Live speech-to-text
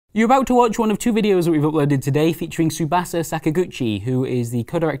You're about to watch one of two videos that we've uploaded today featuring Tsubasa Sakaguchi, who is the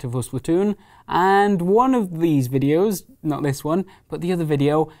co-director for Splatoon, and one of these videos, not this one, but the other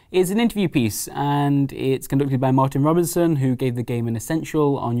video, is an interview piece, and it's conducted by Martin Robinson, who gave the game an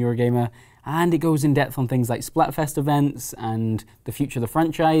Essential on Eurogamer, and it goes in depth on things like Splatfest events and the future of the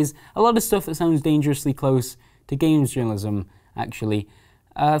franchise, a lot of stuff that sounds dangerously close to games journalism, actually.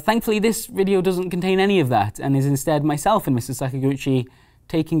 Thankfully, this video doesn't contain any of that, and is instead myself and Mr. Sakaguchi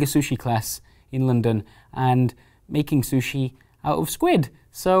taking a sushi class in London and making sushi out of squid.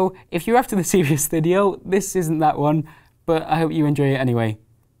 So if you're after the serious video, this isn't that one, but I hope you enjoy it anyway.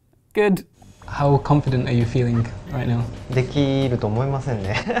 Good. How confident are you feeling right now? できると思いません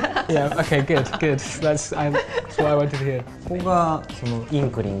ね。Yeah, okay, good, good. That's what I wanted to hear. ここがそのイ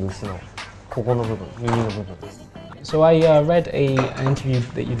ンクリングスのここの部分、耳の部分です。So I read an interview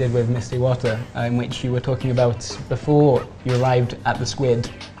that you did with Mr. Iwata in which you were talking about before you arrived at the squid,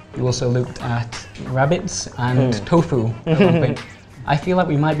 you also looked at rabbits and tofu at one point. I feel like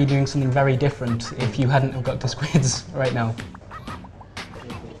we might be doing something very different if you hadn't have got to squids right now.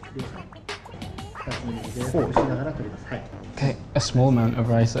 Okay, a small amount of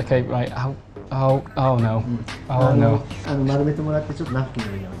rice. Okay, right. Oh no. Oh no.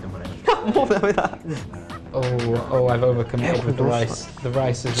 Oh, I've overcommitted with the rice. The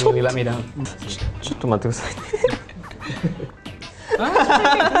rice has really let me down. ちょっと待ってください。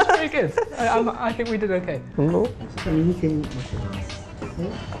That's very good. I think we did okay.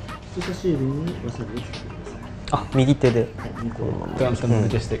 あ、右手で。Don't understand the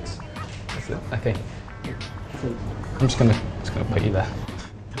logistics. That's it. Okay. I'm just gonna put you there.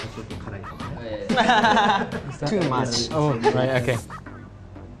 Too much. Oh, right. Okay.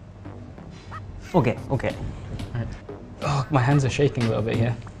 Okay, okay. Right. Oh, my hands are shaking a little bit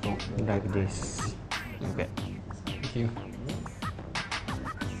here. Like this. Okay. Thank you.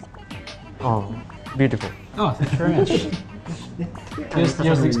 Oh, beautiful. Oh, thank you very much.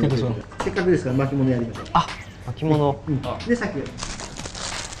 yours looks good as well. せっかくですから巻物やりましょう。あ、巻物。で、先。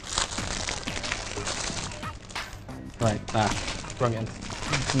Right. Ah, wrong end.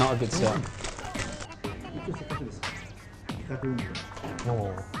 Not a good start. せっかくですから。比較運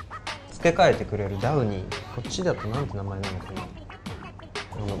動。付け替えてくれるダウニー、こっちだとなんて名前なのかな。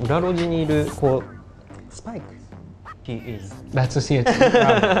裏路地にいるこうスパイク。He is. That's a see it.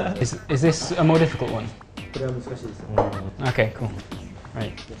 Is this a more difficult one? これは難しいですよ。Okay, cool.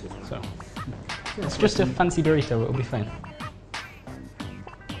 Right. So it's just a fancy burrito. It'll be fine.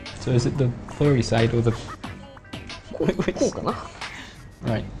 So is it the furry side or the? こうかな。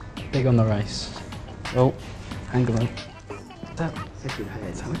Right. Big on the rice. Oh, hang on.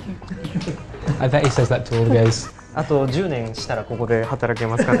 I bet he says that to all the guys. あと10年したらここで働け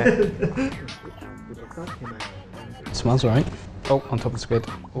ますかね。Smells alright. Oh, on top of the squid.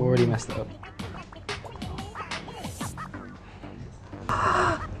 Already messed it up.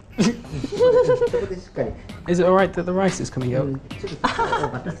 Is it alright that the rice is coming out?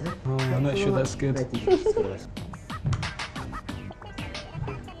 Oh, I'm not sure that's good.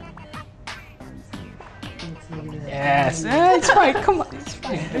 Yes, it's fine, come on,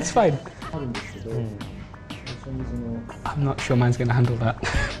 it's fine. I'm not sure mine's going to handle that.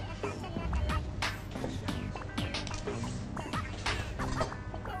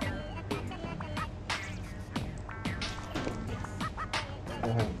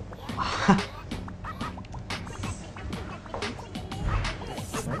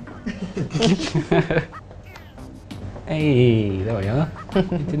 Hey, there we are.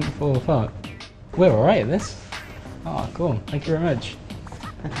 It didn't fall apart. We're alright at this. Oh, cool. Thank you very much.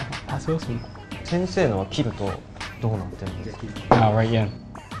 That's awesome. 先生のは切るとどうなってるんですか。Oh, right, yeah.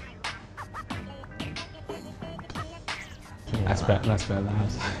 That's better. That's better than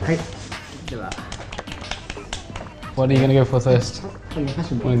ours. はい。では。 What are you going to go for first?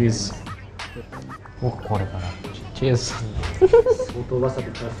 One of these. 僕これから。Cheers. 相当わさ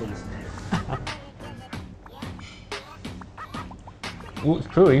び辛そうですね。Oh, it's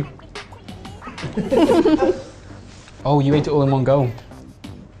chewy. Oh, you ate it all in one go.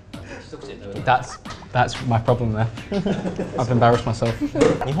 That's my problem there. I've embarrassed myself.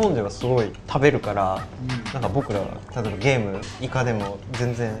 日本ではすごい食べるから、なんか僕ら例えばゲームイカでも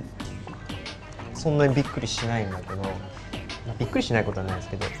全然そんなにびっくりしないんだけど、びっくりしないことはないです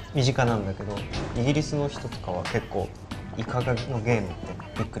けど、身近なんだけど、イギリスの人とかは結構イカのゲームって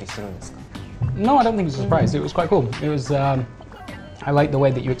びっくりするんですか？ No, I don't think it's a surprise. It was quite cool. It was. I liked the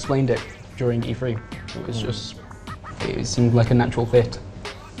way that you explained it during E3. It was just. It seemed like a natural fit.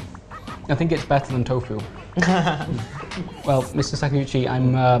 I think it's better than tofu. Well, Mr. Sakaguchi,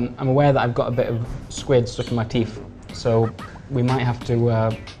 I'm aware that I've got a bit of squid stuck in my teeth, so we might have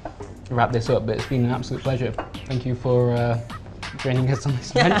to wrap this up, but it's been an absolute pleasure. Thank you for joining us on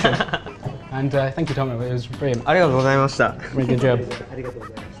this adventure. And thank you, Tom. It was brilliant. ありがとうございました。 Really good job. ありがとうご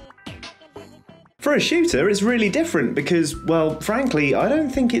ざいました。 For a shooter, it's really different because, well, frankly, I don't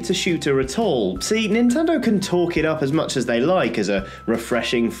think it's a shooter at all. See, Nintendo can talk it up as much as they like as a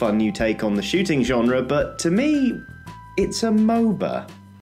refreshing, fun new take on the shooting genre, but to me, it's a MOBA.